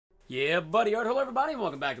Yeah, buddy. Alright, hello everybody, and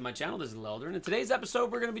welcome back to my channel. This is Lelldorin. In today's episode,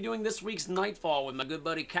 we're going to be doing this week's Nightfall with my good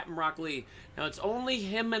buddy, Cappytan RockLee. Now, it's only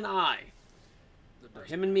him and I. Or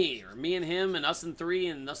him and me, or me and him, and us and three,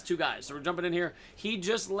 and us two guys. So we're jumping in here. He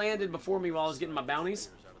just landed before me while I was getting my bounties.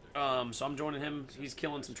 So I'm joining him. He's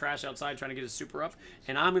killing some trash outside, trying to get his super up.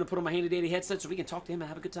 And I'm going to put on my handy-dandy headset so we can talk to him and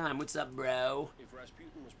have a good time. What's up, bro?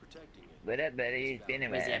 What up, buddy? It's been a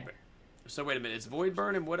minute. So wait a minute. It's Void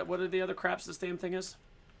Burn, and what are the other craps this damn thing is?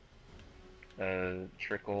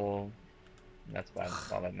 Trickle. That's about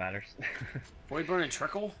all that matters. Void Burn and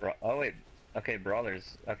Trickle? Oh, wait. Okay,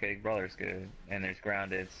 Brawler's. Okay, Brawler's good. And there's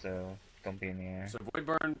Grounded, so don't be in the air. So Void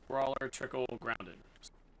Burn, Brawler, Trickle, Grounded.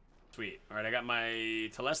 Sweet. Alright, I got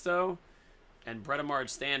my Telesto and Bretamart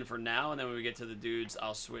stand for now, and then when we get to the dudes,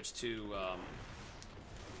 I'll switch to,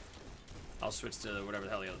 whatever the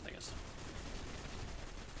hell the other thing is.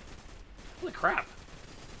 Holy crap.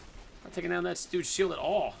 I'm not taking down that dude's shield at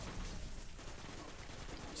all.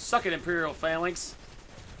 Suck it, Imperial Phalanx.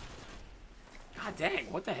 God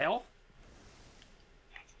dang, what the hell?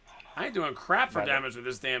 I ain't doing crap for damage with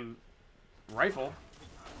this damn rifle.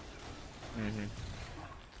 Mm-hmm.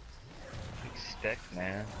 Expect,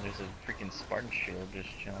 man. There's a freaking Spartan shield just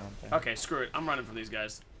chilling there. Okay, screw it. I'm running from these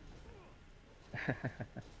guys.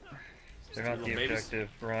 They're not the objective.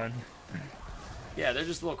 Run. Yeah, they're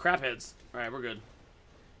just little crap heads. Alright, we're good.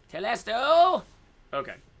 Telesto!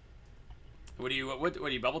 Okay. What do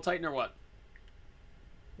you bubble tighten or what?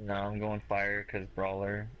 No, I'm going fire because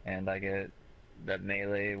Brawler, and I get that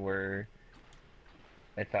melee where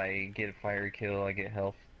if I get a fire kill, I get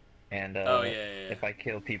health. And if I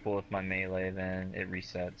kill people with my melee, then it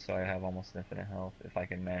resets, so I have almost infinite health if I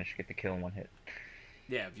can manage to get the kill in one hit.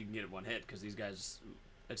 Yeah, if you can get it one hit, because these guys,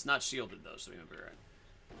 it's not shielded though, so you'll be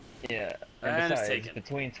right. Yeah, and besides,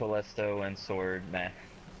 between Telesto and Sword, man,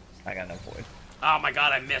 I got no void. Oh my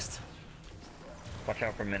god, I missed. Watch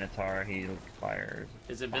out for Minotaur, he fires.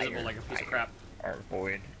 Is invisible like a piece of crap. Or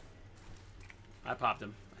void. I popped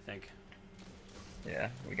him, I think. Yeah,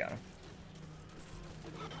 we got him.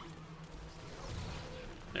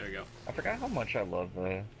 There we go. I forgot how much I love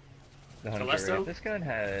the Telesto? If this gun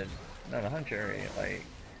had... No, the Hunjari, like...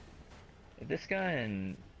 If this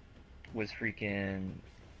gun was freaking...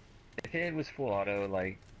 If it was full auto,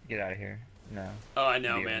 like, get out of here. No. Oh, I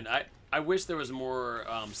know, man. I wish there was more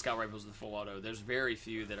scout rifles with full auto. There's very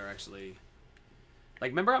few that are actually...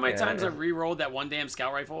 Like, remember how many times I re-rolled that one damn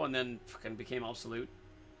scout rifle and then fucking became obsolete?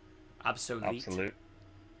 Obsolete. Absolute.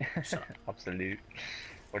 Absolute.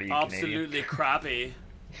 What are you, absolutely crappy.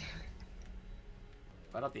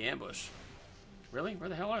 Fight out the ambush. Really? Where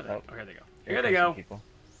the hell are they? Oh, here they go. Here they go. People.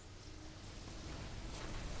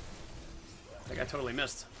 I think I totally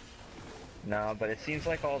missed. No, but it seems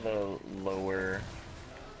like all the lower...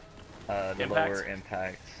 lower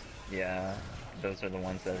impacts. Yeah, those are the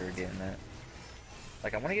ones that are getting it.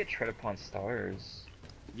 Like, I want to get Tread Upon Stars.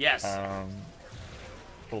 Yes.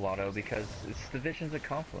 Full auto because it's the Visions of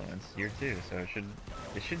Confluence year 2, so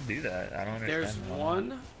it should do that. I don't understand. There's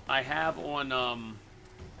one I have on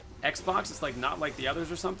Xbox. It's like not like the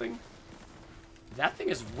others or something. That thing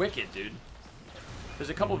is wicked, dude. There's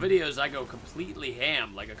a couple videos I go completely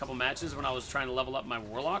ham, like a couple matches when I was trying to level up my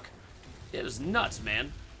Warlock. It was nuts,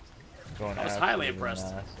 man. I was highly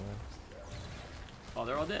impressed. Oh,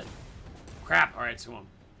 they're all dead. Crap. All right, so on.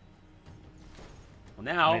 Well,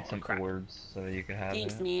 now I made some orbs so that you can have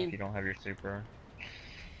it if you don't have your super.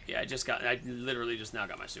 Yeah, I literally just now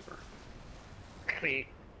got my super. Sweet.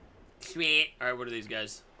 Sweet. All right, what are these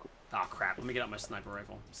guys? Oh crap! Let me get out my sniper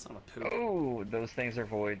rifle. Son of a poop. Oh, those things are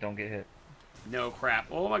void. Don't get hit. No crap.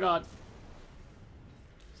 Oh my god.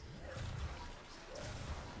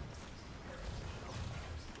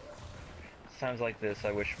 Times like this,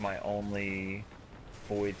 I wish my only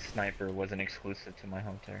void sniper wasn't exclusive to my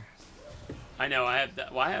hunter. I know. I have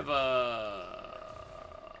that. Well, I have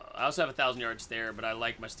I also have 1,000-yard stare, but I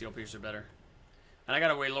like my steel piercer better. And I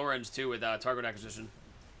got a Lelldorin's too with target acquisition,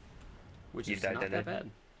 which is not that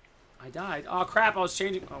bad. I died. Oh crap! I was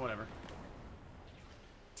changing. Oh whatever.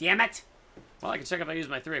 Damn it! Well, I can check if I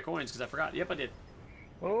used my 3 of coins because I forgot. Yep, I did.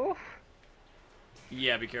 Oh.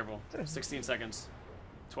 Yeah, be careful. 16 seconds.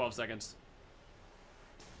 12 seconds.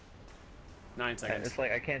 9 seconds. It's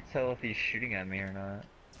like I can't tell if he's shooting at me or not.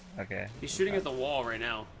 Okay. He's shooting at the wall right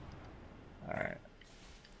now. Alright.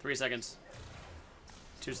 3 seconds.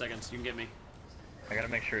 2 seconds. You can get me. I gotta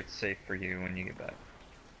make sure it's safe for you when you get back.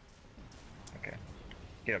 Okay.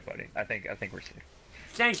 Get up, buddy. I think we're safe.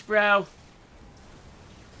 Thanks, bro.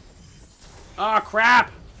 Oh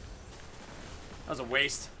crap! That was a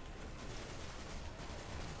waste.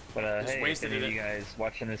 But hey, if any of you guys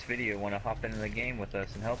watching this video want to hop into the game with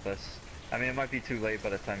us and help us, I mean, it might be too late by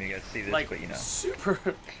the time you guys see this, like, but you know. Super.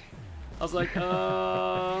 I was like,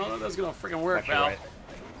 that's gonna freaking work, pal. Right.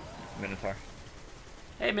 Minotaur.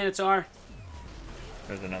 Hey, Minotaur.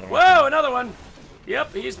 There's another one. Whoa, another one.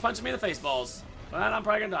 Yep, he's punching me in the face balls. Well, I'm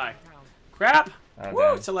probably gonna die. Crap. Oh,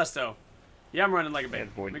 woo, Telesto. Yeah, I'm running like a baby.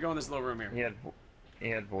 Let me go in this little room here. He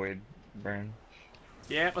had void burn.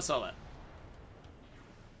 Yep, I saw that.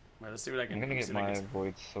 Right, let's see what I can. I'm gonna get my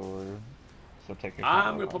void sword. So take a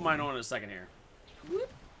I'm gonna put mine on in a second here.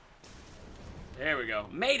 Whoop. There we go.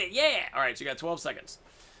 Made it, yeah! Alright, so you got 12 seconds.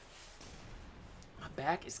 My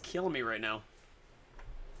back is killing me right now.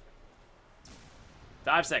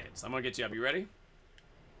 5 seconds. I'm gonna get you up. You ready?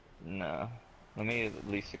 No. Let me at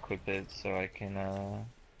least equip it so I can I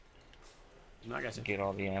got you. Get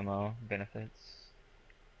all the ammo benefits.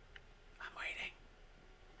 I'm waiting.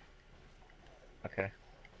 Okay.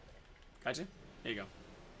 Got you? There you go.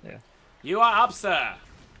 Yeah. You are up, sir.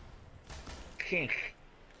 Kink.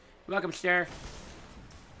 Welcome, sir.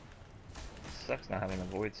 Sucks not having a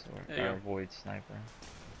void sword or a void sniper.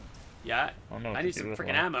 Yeah. I need some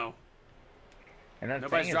freaking ammo. And that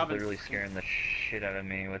thing is literally scaring the shit out of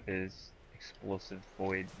me with his explosive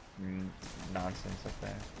void nonsense up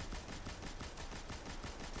there.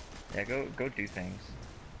 Yeah, go do things.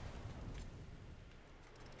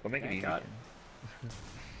 Go make it easy.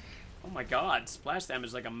 Oh my god, splash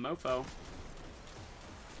damage like a mofo.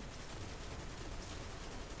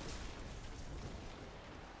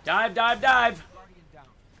 Dive, dive, dive!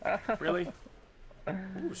 Really?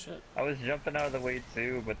 Oh shit. I was jumping out of the way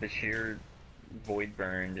too, but the sheer void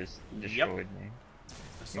burn just destroyed me.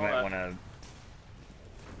 You might want to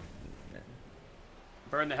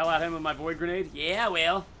burn the hell out of him with my void grenade? Yeah,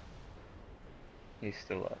 well. He's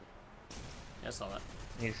still up. Yeah, I saw that.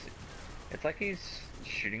 It's like he's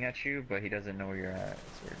shooting at you, but he doesn't know where you're at.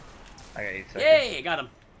 It's weird. I got 8 seconds. Yay, got him.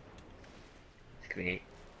 Sweet.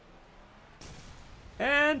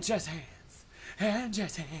 And just hands. And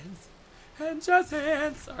just hands. And just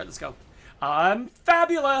hands. Alright, let's go. I'm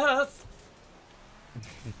fabulous!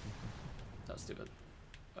 That was stupid.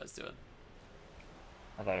 Let's do it.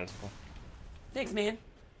 I thought it was cool. Thanks, man.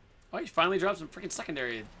 Oh, you finally dropped some freaking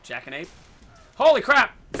secondary, Jackanape. Holy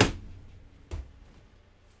crap!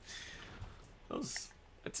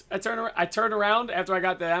 I turned around after I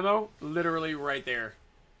got the ammo, literally right there.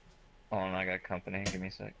 Oh, and I got company. Give me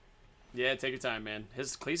a sec. Yeah, take your time, man.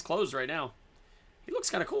 He's closed right now. He looks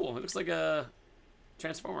kind of cool. He looks like a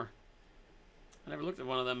Transformer. I never looked at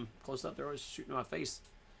one of them close up. They're always shooting in my face.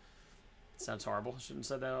 Sounds horrible. Shouldn't have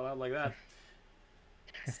said that out loud like that.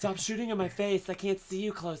 Stop shooting in my face. I can't see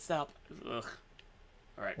you close up. Ugh.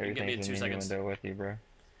 All right, you can get me in 2 seconds. With you, bro.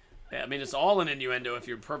 Yeah, I mean, it's all an innuendo if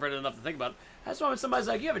you're perverted enough to think about it. That's why when somebody's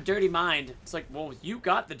like, you have a dirty mind, it's like, well, you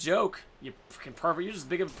got the joke. You freaking pervert. You're just as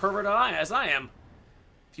big of a pervert as I am.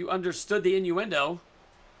 If you understood the innuendo.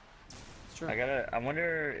 It's true. I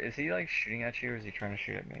wonder, is he like shooting at you or is he trying to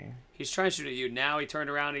shoot at me? He's trying to shoot at you. Now he turned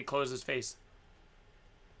around and he closed his face.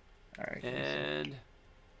 Alright. And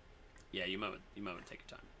yeah, you moment. You moment. Take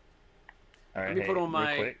your time. Alright. Let me put on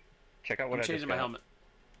my. Quick, check out what I'm I changing just my got. helmet.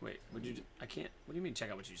 Wait, would you? I can't. What do you mean? Check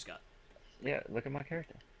out what you just got. Yeah, look at my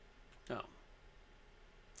character. Oh.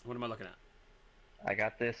 What am I looking at? I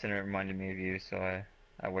got this and it reminded me of you, so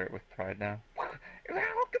I wear it with pride now.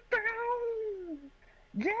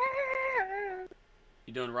 Yeah.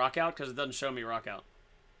 You doing rock out? Because it doesn't show me rock out.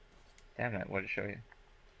 Damn it! What did it show you?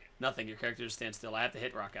 Nothing. Your character just stands still. I have to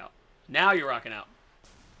hit rock out. Now you're rocking out.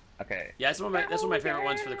 Okay. Yeah, that's one of my favorite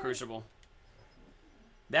ones for the Crucible.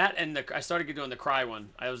 That and I started doing the cry one.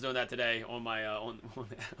 I was doing that today on my on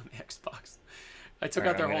the Xbox. I took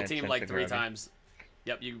out their whole team like 3 times.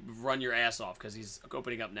 Yep, you run your ass off because he's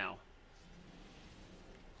opening up now.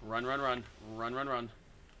 Run, run, run, run, run, run.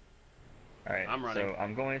 All right. I'm running. So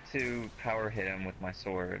I'm going to power hit him with my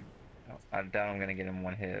sword. I doubt I'm gonna get him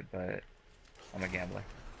 1 hit, but I'm a gambler.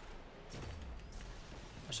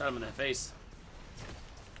 I shot him in the face.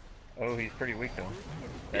 Oh, he's pretty weak though.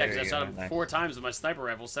 Yeah, because I shot him 4 times with my sniper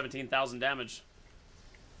rifle, 17,000 damage.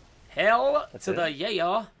 Hell to the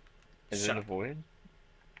yeah. Is it a void?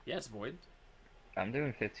 Yeah, it's void. I'm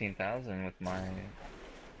doing 15,000 with my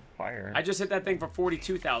fire. I just hit that thing for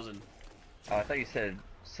 42,000. Oh, I thought you said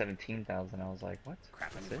 17,000. I was like, what?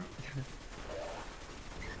 Crap, That's it?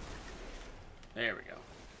 There we go.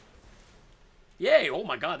 Yay! Oh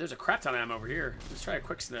my god, there's a crap ton of ammo over here. Let's try a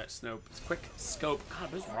quick quick scope.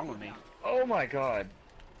 God, what's wrong with me? Oh my god.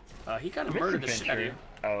 He kind of murdered the shit out of you.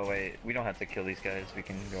 Oh wait, we don't have to kill these guys. We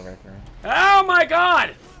can go right through. Oh my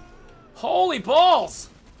god! Holy balls!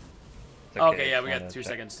 Okay, yeah, we got 2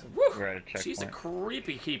 seconds. Woo! We're at a checkpoint. She's a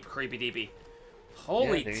creepy deepy.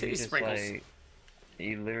 Holy titty sprinkles. Like,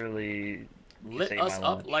 he literally lit us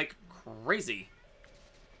up like crazy.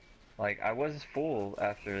 Like, I was full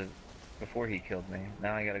before he killed me.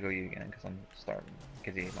 Now I gotta go eat again because I'm starving.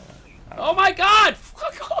 Because he ate my lunch. Oh my god!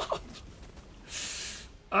 Fuck off!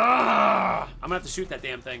 I'm gonna have to shoot that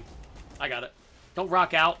damn thing. I got it. Don't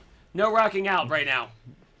rock out. No rocking out right now.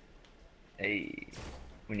 Hey,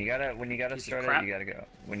 when you gotta start it, you gotta go.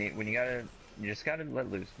 You just gotta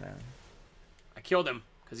let loose, man. I killed him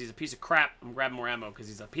because he's a piece of crap. I'm grabbing more ammo because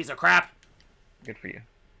he's a piece of crap. Good for you.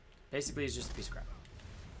 Basically, he's just a piece of crap.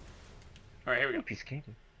 All right, here we go. Piece of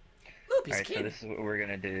candy. Ooh, piece of Alright, candy. so this is what we're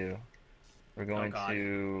gonna do. We're going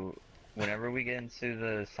to, whenever we get into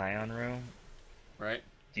the Psion room. Right.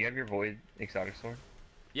 Do you have your Void exotic sword?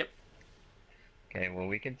 Yep. Okay, well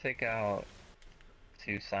we can take out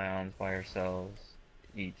 2 Psions by ourselves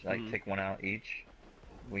each. Like take one out each.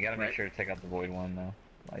 We gotta make sure to take out the Void one though.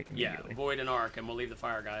 Like immediately. Yeah, Void and Arc, and we'll leave the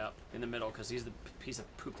fire guy up in the middle because he's the piece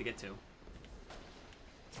of poop to get to.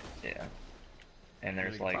 Yeah. And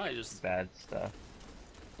there's like bad stuff.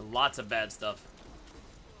 Lots of bad stuff.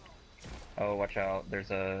 Oh, watch out! There's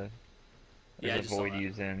a Void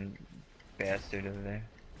using Bastard over there.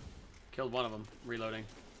 Killed one of them. Reloading.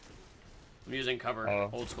 I'm using cover,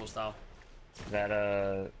 old school style.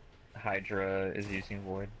 That Hydra is using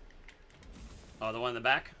Void. Oh, the one in the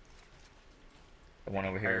back? The one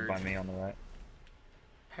over here by me on the right.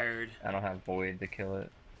 Heard. I don't have Void to kill it.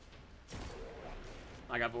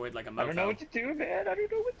 I got Void like a mofo. I don't know what to do, man. I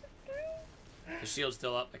don't know what to do. His shield's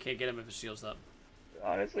still up. I can't get him if his shield's up.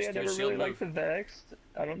 Honestly, I never really liked the Vexed.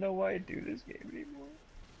 I don't know why I do this game anymore.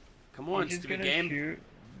 Come on, stupid game. Shoot.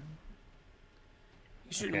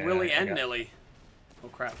 You shooting Willy and Nilly. Oh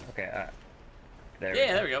crap. Okay,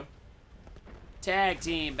 there we go. Tag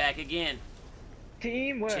team back again.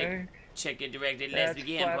 Teamwork. Check it directed. Let's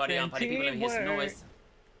begin. Party on, party people. Let me hear some noise.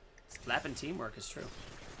 Flapping teamwork is true.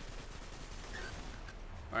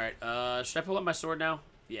 Alright, should I pull up my sword now?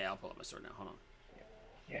 Yeah, I'll pull up my sword now. Hold on.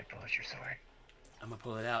 Yeah, pull out your sword. I'm gonna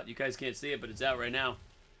pull it out. You guys can't see it, but it's out right now.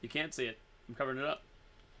 You can't see it. I'm covering it up.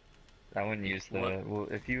 I wouldn't use the. Well,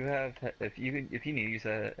 if you need to use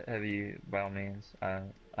a heavy, by all means.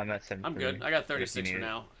 I'm at 7. I'm good. I got 36 for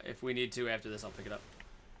now. If we need to after this, I'll pick it up.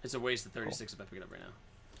 It's a waste of 36 if I pick it up right now.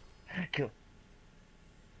 Kill.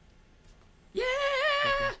 Yeah.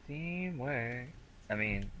 Teamwork. I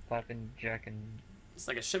mean, flapping, jacking. It's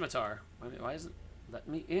like a scimitar. Why isn't let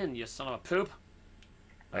me in, you son of a poop?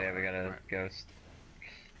 Oh yeah, we got a ghost.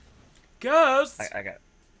 Ghost! I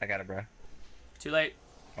got it, bro. Too late.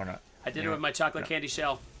 Or not. I did it with my chocolate candy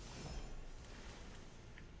shell.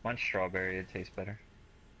 One strawberry, it tastes better.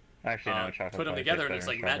 Actually, no, chocolate. Put them together and it's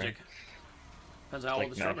like magic. Depends how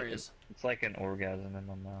old the strawberry is. It's like an orgasm in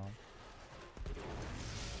my mouth.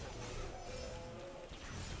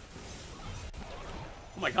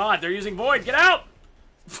 Oh my god, they're using Void! Get out!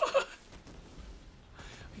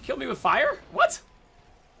 You killed me with fire? What?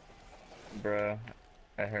 Bruh,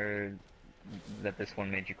 I heard that this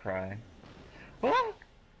one made you cry. Ah!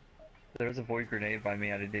 There was a Void grenade by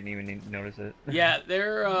me, I didn't even notice it. Yeah,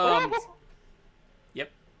 they're,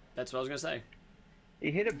 Yep, that's what I was gonna say.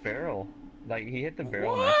 He hit a barrel. Like, he hit the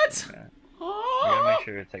barrel. What? You gotta make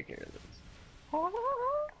sure to take care of this.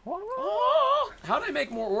 How did I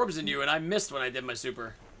make more orbs than you and I missed when I did my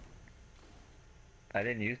super? I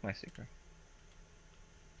didn't use my super.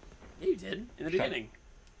 Yeah, you did, in the beginning.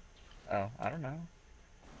 Oh, I don't know.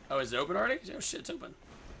 Oh, is it open already? Oh shit, it's open.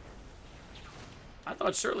 I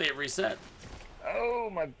thought surely it reset. Oh,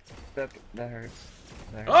 my... That hurts.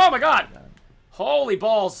 Oh my god! Holy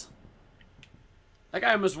balls! That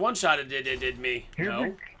guy almost one-shotted did me.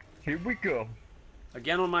 Here we go.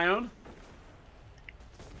 Again on my own?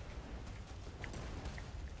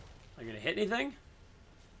 Are you gonna hit anything?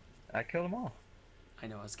 I killed them all. I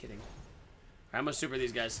know, I was kidding. I'm gonna super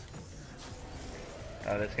these guys.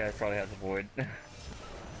 Oh, this guy probably has a Void.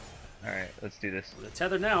 Alright, let's do this. They're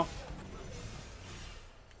tethered now.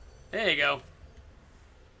 There you go.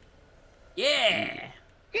 Yeah!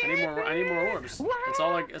 I need more orbs. That's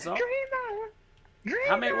all that's all.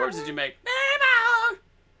 How many orbs did you make?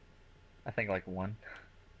 I think like 1.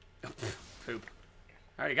 Poop.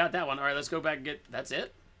 Alright, got that one. Alright, let's go back and get... That's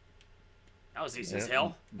it? That was easy as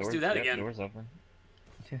hell. Let's do that again. Doors open.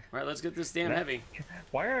 Alright, let's get this damn heavy.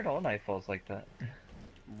 Why aren't all Nightfalls like that?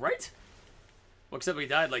 Right? Well, except we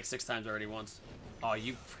died like 6 times already once. Oh,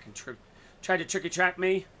 you freaking tried to tricky track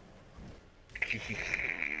me?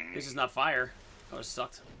 This is not fire. That was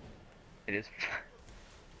sucked. It is.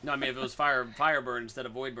 No, I mean if it was fire burn instead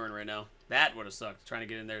of void burn right now. That would have sucked, trying to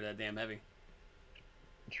get in there that damn heavy.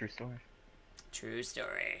 True story. True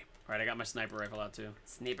story. Alright, I got my sniper rifle out too.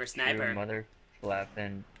 Sniper. True mother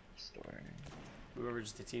flapping story. Move over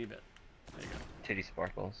just a teeny bit. There you go. Titty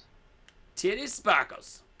sparkles. Titty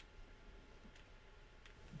sparkles.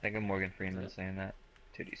 I think of Morgan Freeman saying that.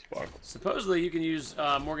 Titty sparkles. Supposedly you can use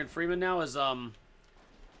Morgan Freeman now as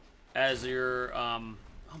your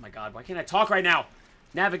oh my god, why can't I talk right now?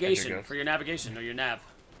 Navigation, for your navigation, or your nav.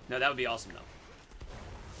 No, that would be awesome though.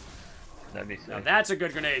 That'd be sick. Now that's a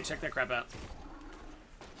good grenade. Check that crap out.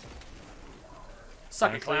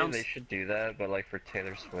 Suck it, clowns. They should do that, but like for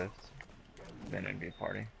Taylor Swift, then it'd be a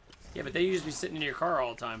party. Yeah, but they used to be sitting in your car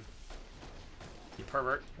all the time. You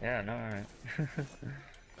pervert. Yeah, no, alright.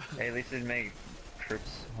 Hey, at least it'd make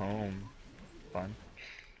trips home fun.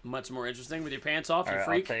 Much more interesting with your pants off, you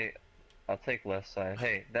freak. I'll take left side.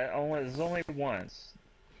 Hey, that is only once.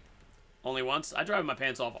 Only once? I drive my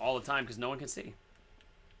pants off all the time because no one can see.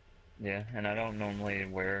 Yeah, and I don't normally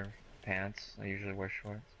wear pants. I usually wear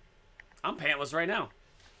shorts. I'm pantless right now.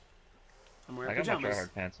 I'm wearing pajamas. I got my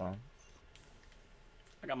tryhard pants on.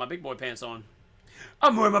 I got my big boy pants on.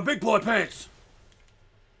 I'm wearing my big boy pants!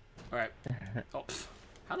 Alright. Oh,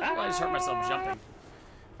 how the hell did I just hurt myself jumping?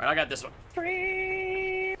 Alright, I got this one.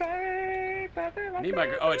 Free bird, I need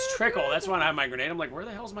my... Oh, it's trickle. That's why I have my grenade. I'm like, where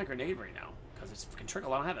the hell's my grenade right now? Because it's freaking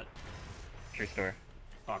trickle. I don't have it. True story.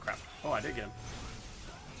 Oh, crap. Oh, I did get him.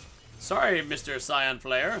 Sorry, Mr. Psion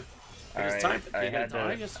Flayer. It's time for you to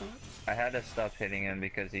die. I had to stop hitting him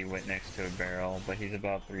because he went next to a barrel, but he's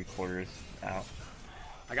about 3/4 out.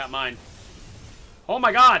 I got mine. Oh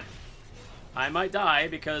my god! I might die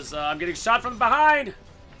because I'm getting shot from behind!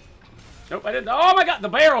 Nope, I didn't. Oh my god, the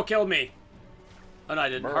barrel killed me! Oh no, I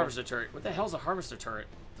didn't. Harvester turret. What the hell's a harvester turret?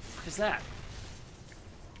 The fuck is that?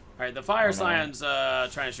 Alright, the fire scion's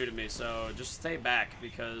trying to shoot at me, so just stay back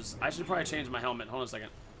because I should probably change my helmet. Hold on a second.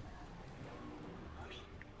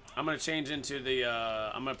 I'm gonna change into the,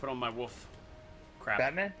 I'm gonna put on my wolf crap.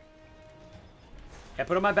 Batman? I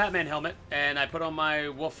put on my Batman helmet, and I put on my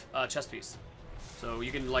wolf chest piece. So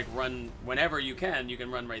you can, like, run, whenever you can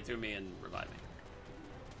run right through me and revive me.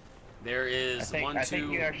 There is I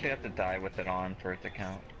think you actually have to die with it on for it to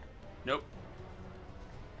count. Nope.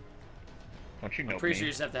 Don't you know? I'm pretty sure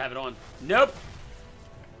you just have to have it on. Nope!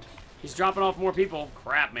 He's dropping off more people.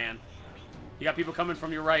 Crap, man. You got people coming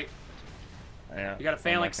from your right. Yeah. You got a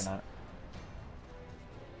phalanx.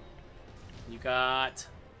 You got...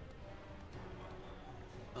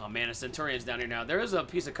 Oh man, a Centurion's down here now. There is a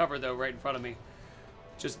piece of cover though right in front of me.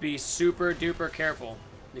 Just be super duper careful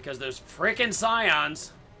because those freaking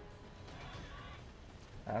Scions.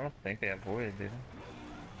 I don't think they have void, do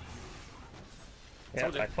they?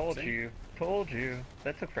 Yeah, I told you. Told you.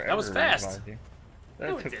 That took forever. That was fast.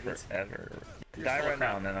 That took forever. Die right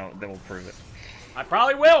now and then we'll prove it. I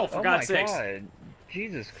probably will, for God's sakes. Oh my god.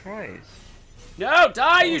 Jesus Christ. No,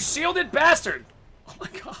 die, you shielded bastard! Oh my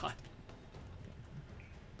god.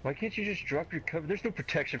 Why can't you just drop your cover? There's no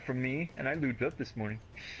protection from me, and I looted up this morning.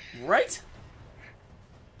 Right?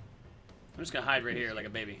 I'm just gonna hide right here like a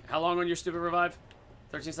baby. How long on your stupid revive?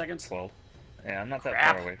 13 seconds? 12. Yeah, I'm not that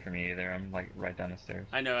far away from you either. I'm like right down the stairs.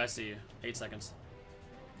 I know, I see you. 8 seconds.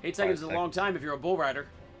 8 seconds is a long time if you're a bull rider.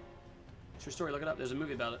 True story, look it up. There's a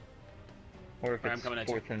movie about it. Or if it's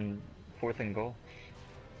fourth and goal.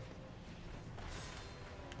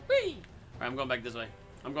 Whee! Alright, I'm going back this way.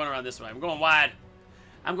 I'm going around this way. I'm going wide.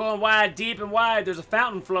 I'm going wide, deep and wide. There's a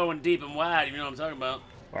fountain flowing deep and wide. You know what I'm talking about.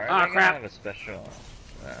 Oh, crap. I have a special...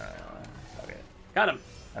 okay. Got him.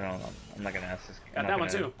 I don't know. I'm not going to ask this. Got that one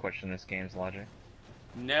too. Question this game's logic.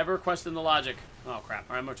 Never question the logic. Oh, crap.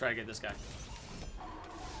 Alright, I'm going to try to get this guy.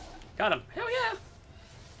 Got him. Hell yeah.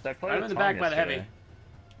 So I'm in the back by the heavy.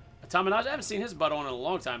 Tominaj, I haven't seen his butt on in a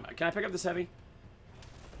long time. Can I pick up this heavy?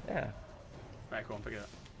 Yeah. Alright, cool. Pick it up.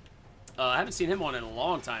 I haven't seen him on in a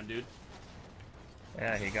long time, dude.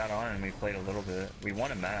 Yeah, he got on and we played a little bit. We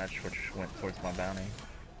won a match, which went towards my bounty.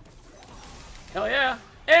 Hell yeah.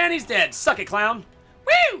 And he's dead. Suck it, clown.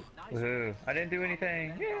 Woo! Woohoo. I didn't do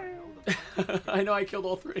anything. I know I killed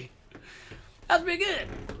all three. That's pretty good.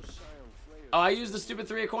 Oh, I used the stupid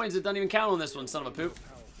 3 of coins that doesn't even count on this one, son of a poop.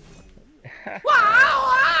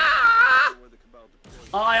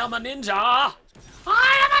 I am a ninja. I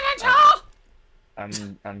am a ninja.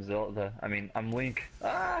 I'm Zelda. I mean, I'm Link.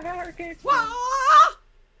 Hurricane.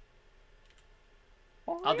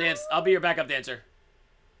 I'll dance. I'll be your backup dancer.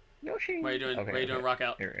 Yoshi. What are you doing? Okay, what are you doing? Rock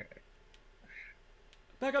out. Here.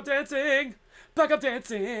 Backup dancing. Backup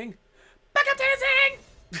dancing. Backup dancing.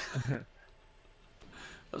 That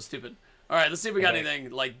was stupid. All right, let's see if we got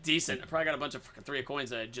anything like decent. I probably got a bunch of 3 of coins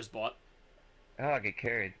that I just bought. Oh, I get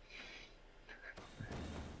carried.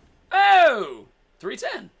 Whoa!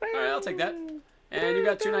 310. All right, I'll take that. And you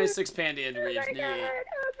got 296 Pandy and Reeves. Oh my god.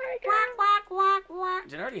 Quack, quack, quack.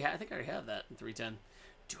 Did I already have? I think I already have that in 310.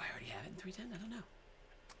 Do I already have it in 310? I don't know.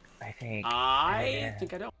 I think. I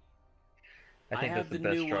think I don't. I think that's the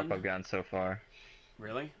best drop I've gotten so far.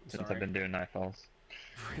 Really? Since I've been doing Nightfalls.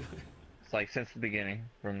 Really? It's like since the beginning,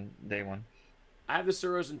 from day one. I have the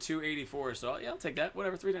Suros in 284, so yeah, I'll take that.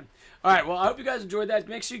 Whatever, 310. All right, well, I hope you guys enjoyed that.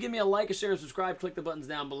 Make sure you give me a like, a share, and subscribe. Click the buttons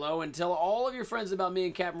down below, and tell all of your friends about me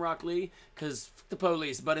and Cappytan RockLee, because f the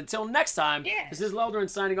police. But until next time, this is Lelldorin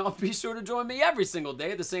signing off. Be sure to join me every single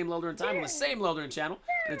day at the same Lelldorin time on the same Lelldorin channel.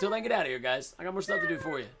 And until then, get out of here, guys. I got more stuff to do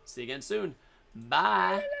for you. See you again soon.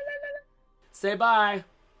 Bye. Say bye.